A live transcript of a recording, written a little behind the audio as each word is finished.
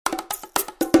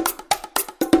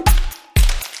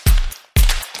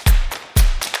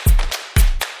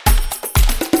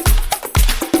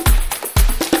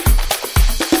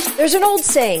There's an old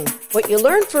saying, what you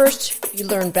learn first, you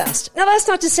learn best. Now, that's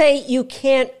not to say you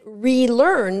can't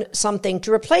relearn something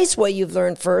to replace what you've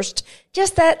learned first,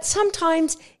 just that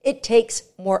sometimes it takes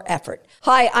more effort.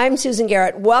 Hi, I'm Susan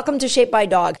Garrett. Welcome to Shaped by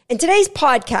Dog. And today's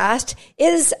podcast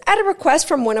is at a request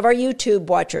from one of our YouTube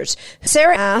watchers.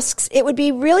 Sarah asks, it would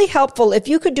be really helpful if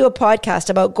you could do a podcast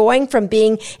about going from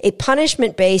being a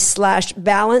punishment-based /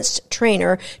 balanced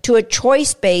trainer to a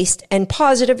choice-based and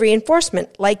positive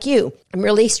reinforcement like you. I'm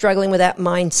really struggling with that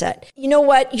mindset. You know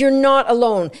what? You're not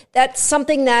alone. That's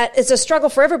something that is a struggle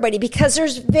for everybody because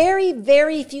there's very,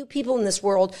 very few people in this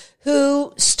world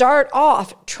who start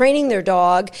off training their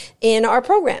dog in our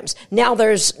programs. Now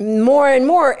there's more and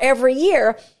more every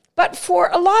year, but for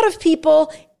a lot of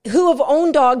people who have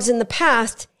owned dogs in the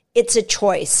past, it's a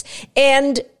choice.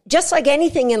 And just like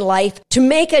anything in life, to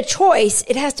make a choice,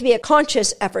 it has to be a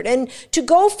conscious effort. And to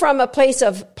go from a place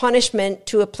of punishment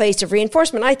to a place of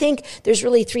reinforcement, I think there's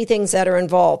really three things that are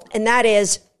involved. And that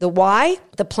is the why,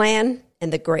 the plan,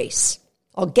 and the grace.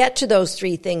 I'll get to those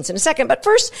three things in a second. But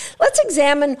first, let's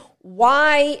examine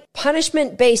why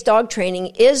punishment-based dog training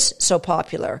is so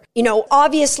popular. You know,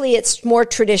 obviously it's more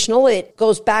traditional. It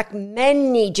goes back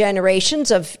many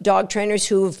generations of dog trainers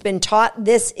who've been taught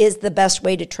this is the best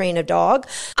way to train a dog.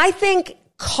 I think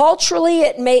culturally,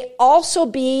 it may also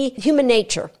be human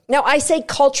nature. Now, I say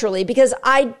culturally because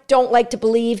I don't like to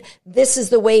believe this is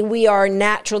the way we are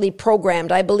naturally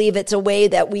programmed. I believe it's a way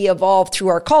that we evolve through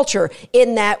our culture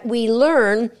in that we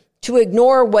learn to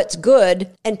ignore what's good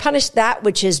and punish that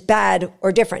which is bad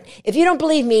or different. If you don't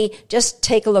believe me, just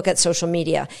take a look at social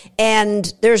media.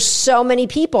 And there's so many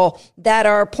people that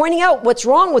are pointing out what's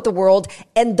wrong with the world,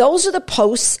 and those are the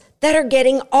posts that are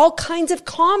getting all kinds of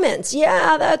comments.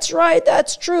 Yeah, that's right.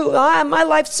 That's true. My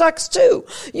life sucks too.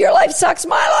 Your life sucks.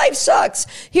 My life sucks.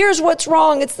 Here's what's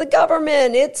wrong. It's the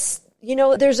government.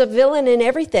 There's a villain in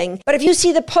everything. But if you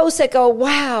see the posts that go,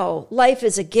 wow, life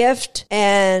is a gift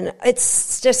and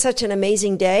it's just such an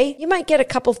amazing day, you might get a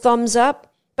couple thumbs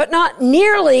up, but not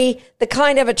nearly the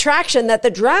kind of attraction that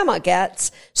the drama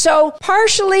gets. So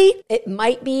partially, it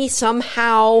might be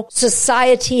somehow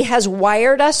society has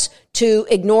wired us to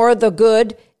ignore the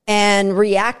good and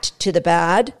react to the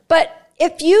bad. But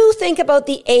if you think about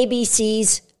the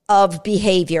ABCs of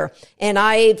behavior, and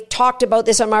I've talked about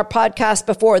this on our podcast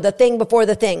before, the thing before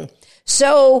the thing.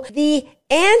 So the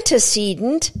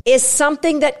antecedent is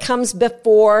something that comes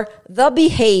before the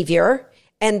behavior,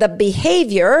 and the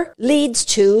behavior leads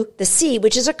to the C,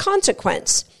 which is a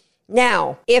consequence.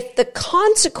 Now, if the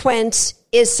consequence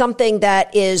is something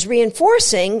that is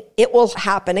reinforcing, it will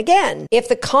happen again. If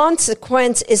the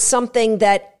consequence is something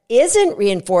that isn't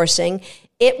reinforcing,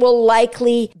 it will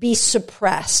likely be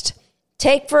suppressed.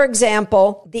 Take, for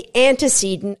example, the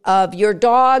antecedent of your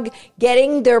dog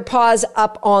getting their paws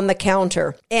up on the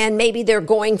counter, and maybe they're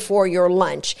going for your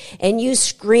lunch, and you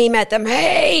scream at them,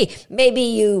 hey, maybe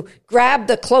you grab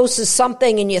the closest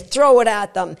something and you throw it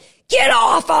at them. Get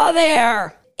off of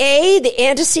there! A, the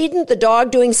antecedent, the dog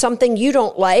doing something you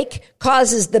don't like,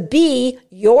 causes the B,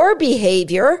 your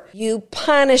behavior. You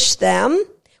punish them,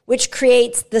 which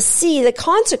creates the C, the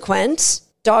consequence.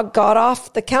 Dog got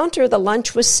off the counter, the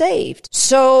lunch was saved.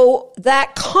 So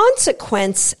that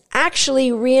consequence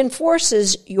actually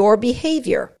reinforces your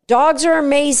behavior. Dogs are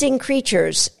amazing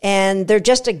creatures, and they're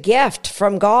just a gift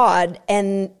from God,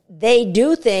 and they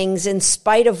do things in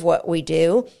spite of what we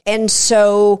do. And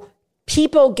so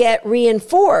people get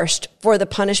reinforced for the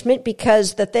punishment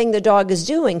because the thing the dog is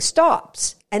doing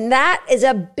stops. And that is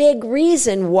a big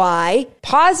reason why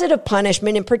positive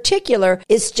punishment in particular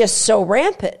is just so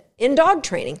rampant in dog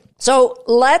training. So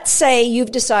let's say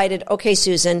you've decided, okay,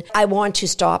 Susan, I want to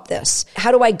stop this.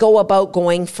 How do I go about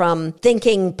going from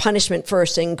thinking punishment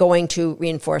first and going to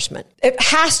reinforcement? It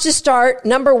has to start,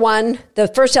 number one, the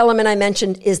first element I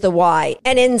mentioned is the why.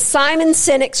 And in Simon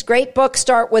Sinek's great book,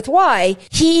 Start With Why,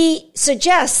 he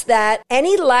suggests that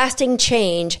any lasting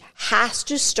change has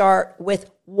to start with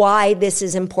why this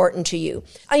is important to you.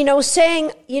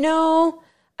 Saying,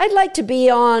 I'd like to be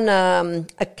on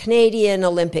a Canadian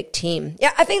Olympic team.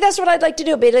 Yeah, I think that's what I'd like to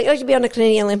do. I'd like to be on a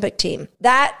Canadian Olympic team.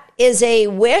 That is a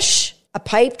wish, a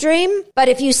pipe dream. But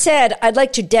if you said, I'd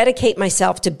like to dedicate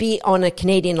myself to be on a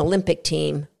Canadian Olympic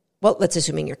team, well, let's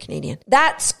assuming you're Canadian.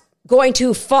 That's going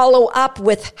to follow up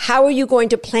with how are you going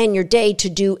to plan your day to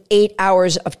do 8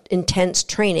 hours of intense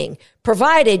training,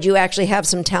 provided you actually have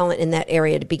some talent in that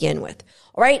area to begin with.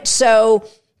 All right, so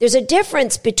there's a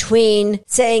difference between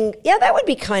saying, yeah, that would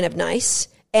be kind of nice,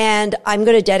 and I'm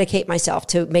going to dedicate myself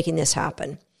to making this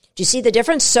happen. Do you see the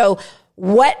difference? So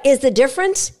what is the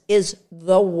difference is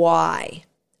the why.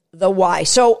 The why.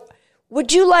 So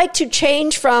would you like to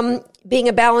change from being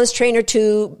a balance trainer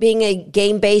to being a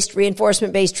game-based,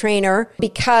 reinforcement-based trainer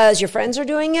because your friends are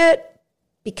doing it,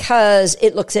 because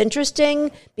it looks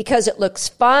interesting, because it looks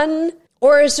fun,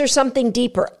 or is there something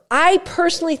deeper? I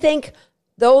personally think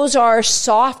those are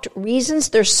soft reasons.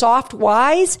 They're soft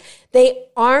whys. They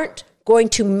aren't going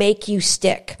to make you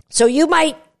stick. So you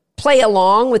might play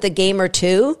along with a game or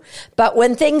two, but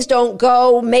when things don't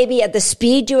go maybe at the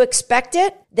speed you expect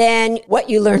it, then what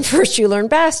you learn first, you learn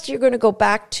best. You're going to go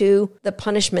back to the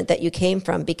punishment that you came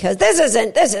from because this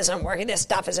isn't working. This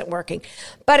stuff isn't working.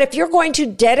 But if you're going to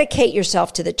dedicate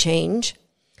yourself to the change,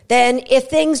 then if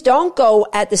things don't go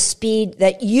at the speed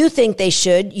that you think they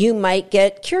should, you might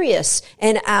get curious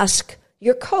and ask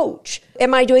your coach,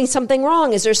 am I doing something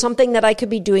wrong? Is there something that I could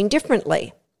be doing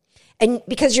differently? And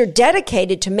because you're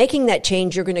dedicated to making that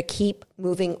change, you're going to keep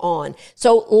moving on.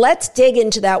 So let's dig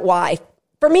into that why.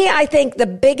 For me, I think the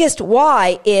biggest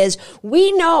why is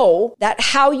we know that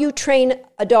how you train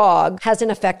a dog has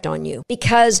an effect on you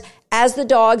because as the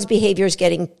dog's behavior is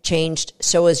getting changed,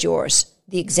 so is yours.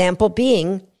 The example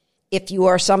being, if you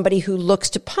are somebody who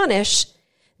looks to punish,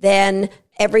 then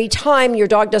every time your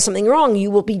dog does something wrong,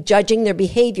 you will be judging their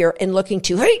behavior and looking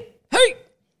to, hey,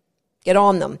 get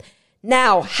on them.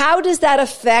 Now, how does that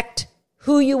affect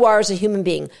who you are as a human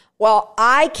being? Well,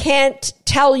 I can't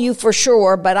tell you for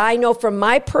sure, but I know from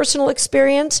my personal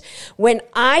experience, when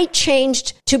I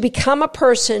changed to become a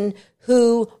person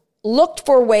who looked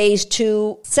for ways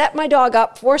to set my dog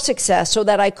up for success so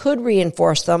that I could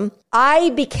reinforce them,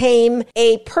 I became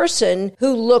a person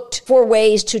who looked for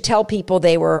ways to tell people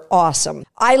they were awesome.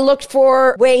 I looked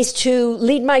for ways to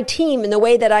lead my team in the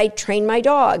way that I train my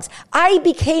dogs. I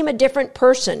became a different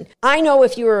person. I know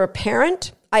if you are a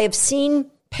parent, I have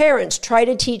seen parents try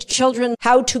to teach children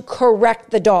how to correct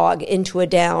the dog into a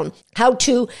down, how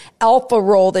to alpha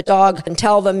roll the dog and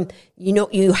tell them,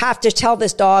 you have to tell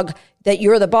this dog that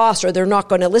you're the boss or they're not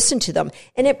going to listen to them.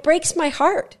 And it breaks my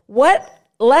heart. What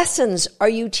lessons are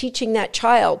you teaching that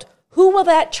child? Who will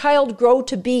that child grow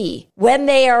to be when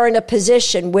they are in a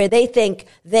position where they think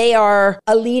they are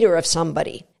a leader of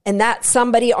somebody and that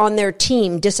somebody on their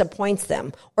team disappoints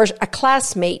them or a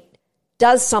classmate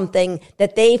does something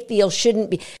that they feel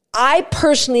shouldn't be? I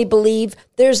personally believe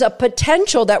there's a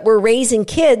potential that we're raising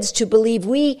kids to believe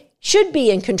we should be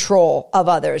in control of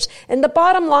others. And the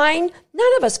bottom line,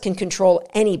 none of us can control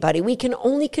anybody. We can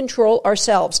only control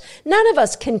ourselves. None of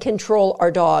us can control our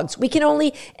dogs. We can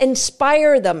only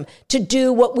inspire them to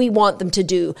do what we want them to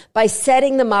do by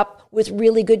setting them up with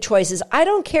really good choices. I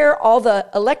don't care all the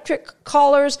electric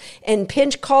collars and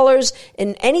pinch collars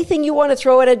and anything you want to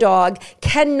throw at a dog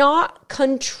cannot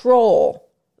control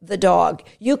the dog.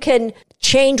 You can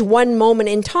change one moment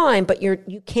in time, but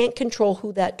you can't control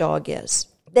who that dog is.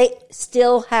 They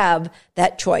still have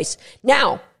that choice.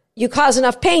 Now, you cause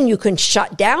enough pain, you can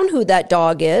shut down who that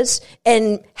dog is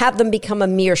and have them become a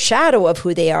mere shadow of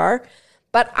who they are.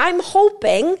 But I'm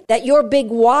hoping that your big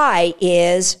why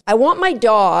is, I want my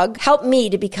dog help me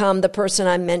to become the person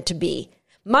I'm meant to be.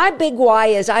 My big why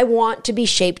is I want to be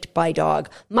shaped by dog.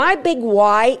 My big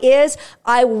why is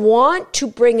I want to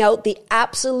bring out the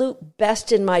absolute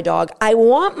best in my dog. I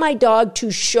want my dog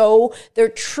to show their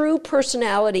true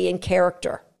personality and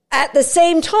character. At the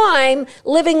same time,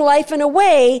 living life in a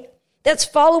way that's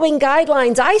following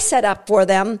guidelines I set up for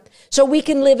them so we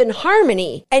can live in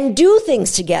harmony and do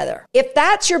things together. If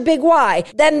that's your big why,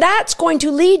 then that's going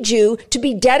to lead you to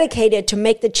be dedicated to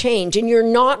make the change. And you're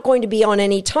not going to be on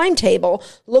any timetable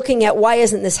looking at why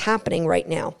isn't this happening right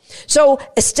now. So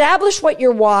establish what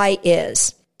your why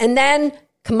is and then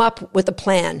come up with a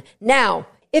plan. Now,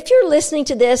 if you're listening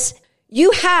to this,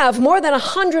 you have more than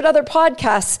 100 other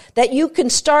podcasts that you can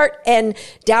start and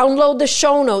download the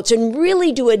show notes and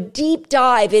really do a deep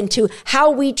dive into how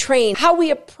we train, how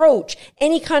we approach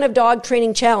any kind of dog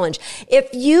training challenge. If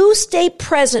you stay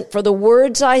present for the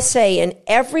words I say in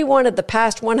every one of the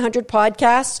past 100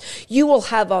 podcasts, you will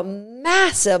have a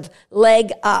massive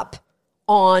leg up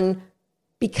on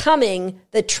becoming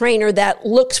the trainer that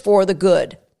looks for the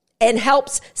good and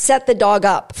helps set the dog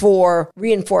up for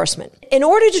reinforcement. In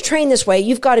order to train this way,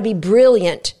 you've got to be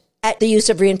brilliant at the use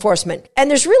of reinforcement.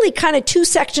 And there's really kind of two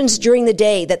sections during the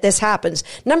day that this happens.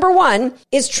 Number one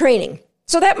is training.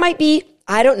 So that might be,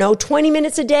 20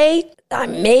 minutes a day,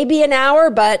 maybe an hour,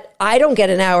 but I don't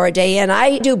get an hour a day. And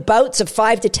I do bouts of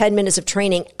 5 to 10 minutes of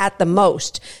training at the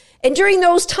most. And during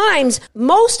those times,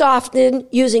 most often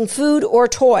using food or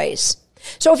toys.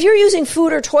 So if you're using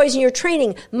food or toys in your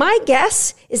training, my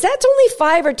guess is that's only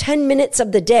 5 or 10 minutes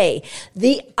of the day.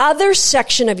 The other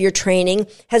section of your training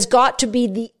has got to be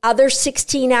the other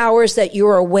 16 hours that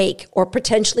you're awake or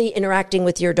potentially interacting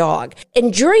with your dog.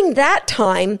 And during that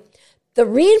time, The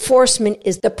reinforcement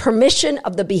is the permission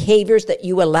of the behaviors that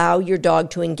you allow your dog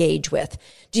to engage with.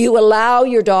 Do you allow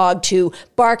your dog to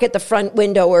bark at the front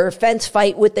window or fence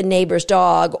fight with the neighbor's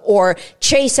dog or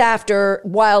chase after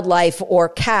wildlife or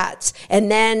cats? And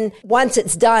then once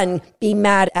it's done, be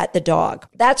mad at the dog.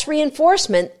 That's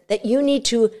reinforcement that you need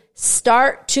to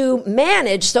start to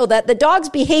manage so that the dog's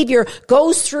behavior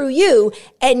goes through you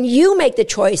and you make the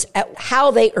choice at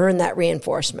how they earn that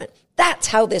reinforcement. That's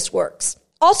how this works.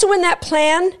 Also in that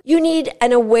plan, you need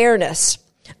an awareness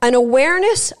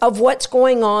of what's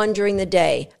going on during the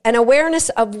day, an awareness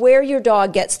of where your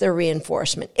dog gets their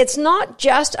reinforcement. It's not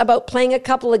just about playing a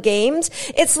couple of games.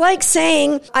 It's like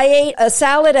saying, I ate a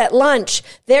salad at lunch,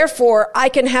 therefore I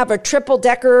can have a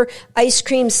triple-decker ice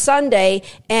cream sundae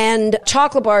and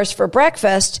chocolate bars for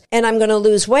breakfast, and I'm going to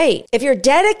lose weight. If you're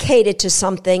dedicated to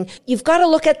something, you've got to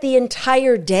look at the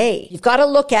entire day. You've got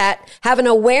to have an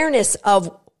awareness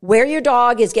of where your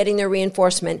dog is getting their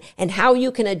reinforcement and how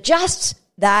you can adjust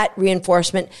that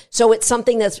reinforcement so it's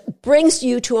something that brings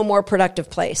you to a more productive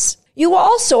place. You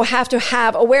also have to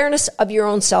have awareness of your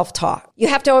own self-talk. You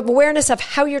have to have awareness of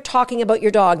how you're talking about your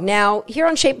dog. Now, here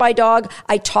on Shaped by Dog,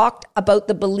 I talked about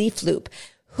the belief loop.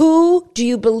 Who do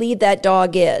you believe that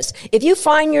dog is? If you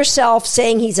find yourself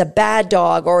saying he's a bad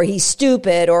dog or he's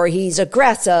stupid or he's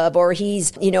aggressive or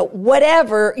he's,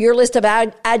 whatever your list of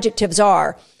adjectives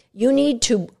are, you need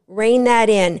to rein that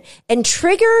in and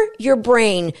trigger your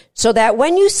brain so that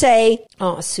when you say,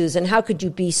 oh, Susan, how could you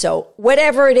be so,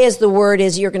 whatever it is the word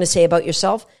is you're going to say about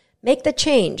yourself, make the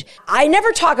change. I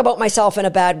never talk about myself in a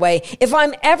bad way. If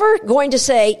I'm ever going to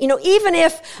say, even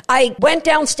if I went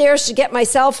downstairs to get my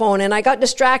cell phone and I got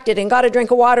distracted and got a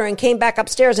drink of water and came back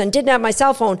upstairs and didn't have my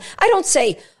cell phone, I don't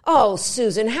say, oh,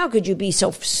 Susan, how could you be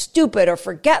so stupid or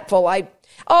forgetful?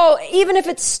 Even if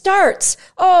it starts,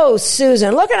 oh,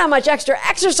 Susan, look at how much extra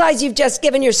exercise you've just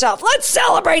given yourself. Let's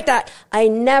celebrate that. I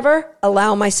never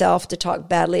allow myself to talk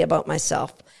badly about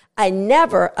myself. I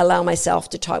never allow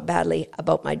myself to talk badly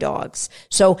about my dogs.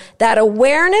 So that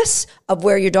awareness of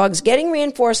where your dog's getting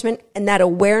reinforcement and that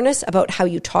awareness about how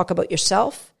you talk about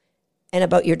yourself and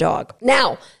about your dog.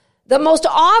 Now, the most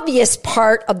obvious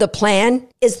part of the plan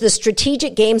is the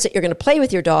strategic games that you're going to play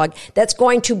with your dog that's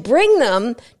going to bring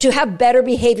them to have better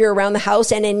behavior around the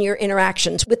house and in your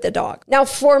interactions with the dog. Now,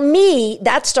 for me,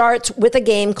 that starts with a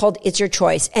game called It's Your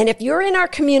Choice. And if you're in our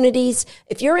communities,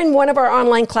 if you're in one of our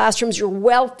online classrooms, you're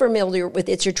well familiar with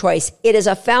It's Your Choice. It is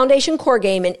a foundation core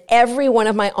game in every one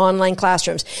of my online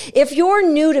classrooms. If you're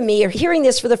new to me or hearing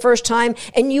this for the first time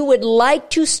and you would like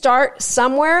to start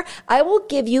somewhere, I will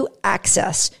give you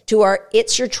access to our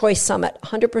It's Your Choice Summit,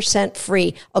 100%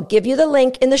 free. I'll give you the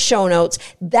link in the show notes.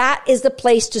 That is the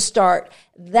place to start.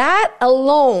 That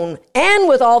alone, and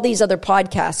with all these other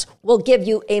podcasts, will give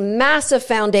you a massive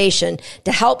foundation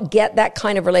to help get that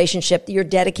kind of relationship that you're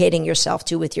dedicating yourself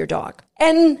to with your dog.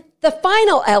 And the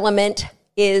final element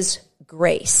is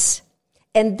grace.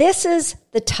 And this is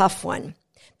the tough one.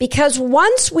 Because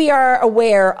once we are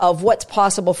aware of what's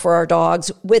possible for our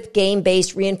dogs with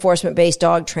game-based, reinforcement-based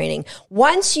dog training,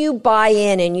 once you buy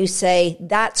in and you say,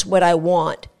 that's what I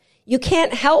want, you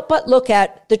can't help but look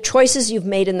at the choices you've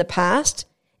made in the past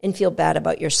and feel bad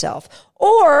about yourself.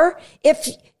 Or if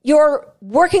you're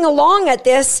working along at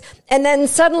this and then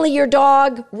suddenly your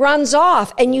dog runs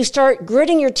off and you start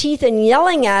gritting your teeth and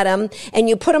yelling at him and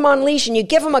you put him on leash and you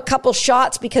give him a couple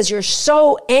shots because you're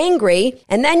so angry,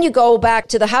 and then you go back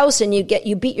to the house and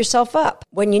you beat yourself up.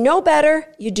 When you know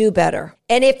better, you do better.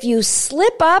 And if you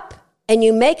slip up and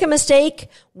you make a mistake,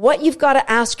 what you've got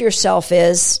to ask yourself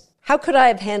is, how could I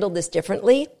have handled this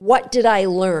differently? What did I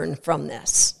learn from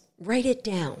this? Write it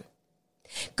down.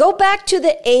 Go back to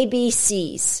the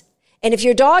ABCs. And if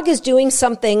your dog is doing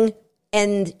something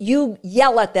and you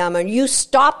yell at them and you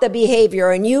stop the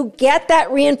behavior and you get that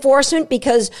reinforcement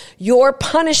because your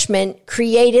punishment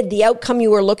created the outcome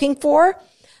you were looking for,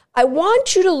 I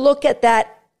want you to look at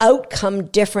that outcome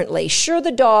differently. Sure,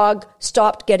 the dog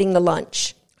stopped getting the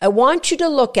lunch. I want you to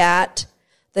look at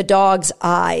the dog's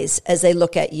eyes as they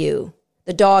look at you.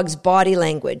 The dog's body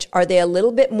language. Are they a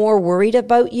little bit more worried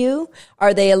about you?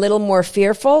 Are they a little more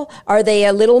fearful? Are they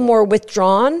a little more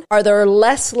withdrawn? Are they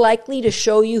less likely to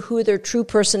show you who their true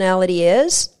personality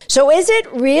is? So is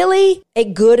it really a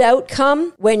good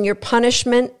outcome when your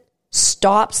punishment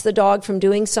stops the dog from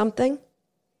doing something?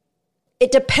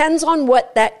 It depends on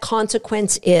what that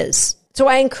consequence is. So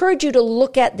I encourage you to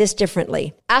look at this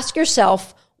differently. Ask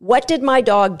yourself, what did my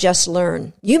dog just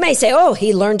learn? You may say, oh,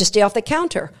 he learned to stay off the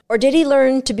counter. Or did he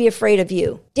learn to be afraid of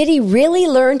you? Did he really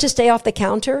learn to stay off the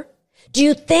counter? Do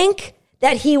you think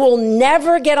that he will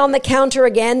never get on the counter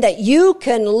again, that you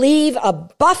can leave a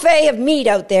buffet of meat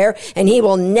out there and he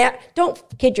will never. Don't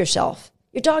kid yourself.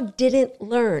 Your dog didn't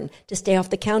learn to stay off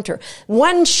the counter.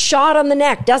 One shot on the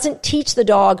neck doesn't teach the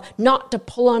dog not to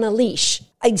pull on a leash.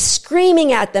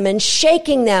 Screaming at them and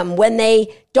shaking them when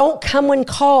they don't come when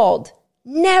called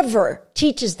never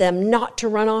teaches them not to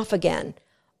run off again.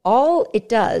 All it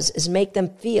does is make them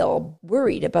feel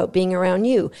worried about being around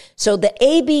you. So the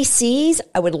ABCs,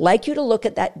 I would like you to look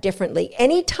at that differently.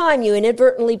 Anytime you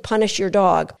inadvertently punish your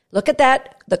dog, look at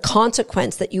that, the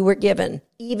consequence that you were given,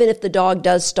 even if the dog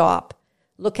does stop.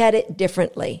 Look at it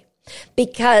differently,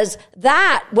 because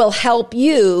that will help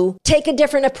you take a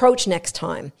different approach next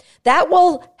time. That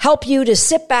will help you to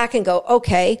sit back and go,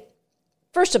 okay,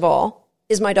 first of all,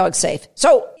 is my dog safe?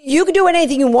 So you can do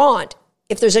anything you want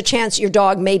if there's a chance your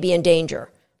dog may be in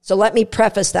danger. So let me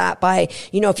preface that by,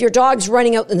 if your dog's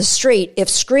running out in the street, if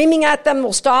screaming at them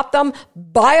will stop them,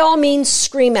 by all means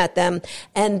scream at them,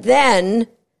 and then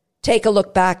take a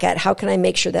look back at how can I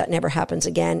make sure that never happens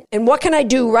again? And what can I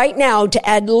do right now to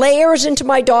add layers into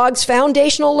my dog's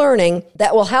foundational learning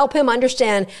that will help him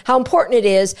understand how important it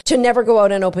is to never go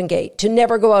out an open gate, to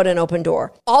never go out an open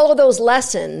door. All of those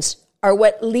lessons are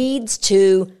what leads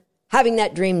to having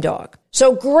that dream dog.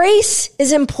 So grace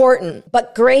is important,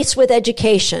 but grace with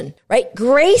education, right?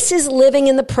 Grace is living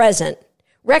in the present.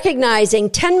 Recognizing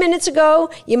 10 minutes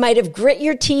ago, you might have grit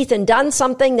your teeth and done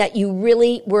something that you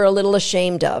really were a little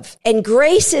ashamed of. And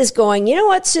grace is going, you know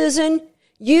what, Susan?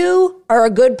 You are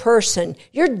a good person.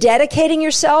 You're dedicating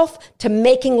yourself to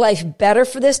making life better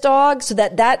for this dog so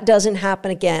that that doesn't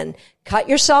happen again. Cut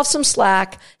yourself some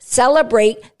slack.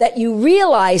 Celebrate that you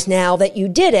realize now that you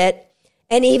did it.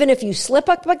 And even if you slip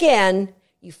up again,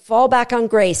 you fall back on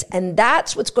grace. And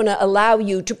that's what's going to allow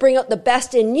you to bring out the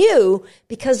best in you,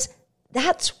 because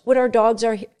that's what our dogs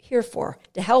are here for,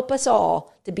 to help us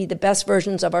all to be the best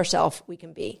versions of ourselves we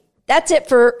can be. That's it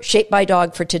for Shaped by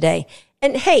Dog for today.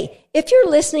 And hey, if you're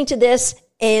listening to this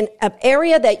in an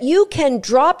area that you can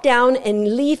drop down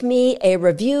and leave me a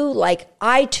review like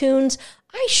iTunes,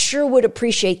 I sure would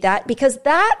appreciate that, because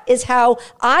that is how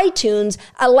iTunes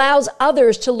allows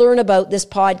others to learn about this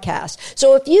podcast.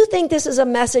 So if you think this is a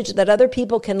message that other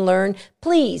people can learn,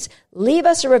 please leave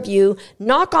us a review,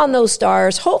 knock on those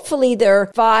stars. Hopefully they're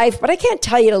 5, but I can't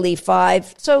tell you to leave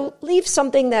 5. So leave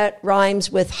something that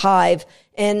rhymes with hive.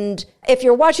 And if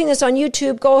you're watching this on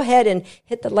YouTube, go ahead and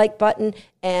hit the like button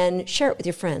and share it with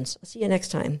your friends. I'll see you next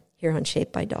time here on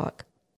Shaped by Dog.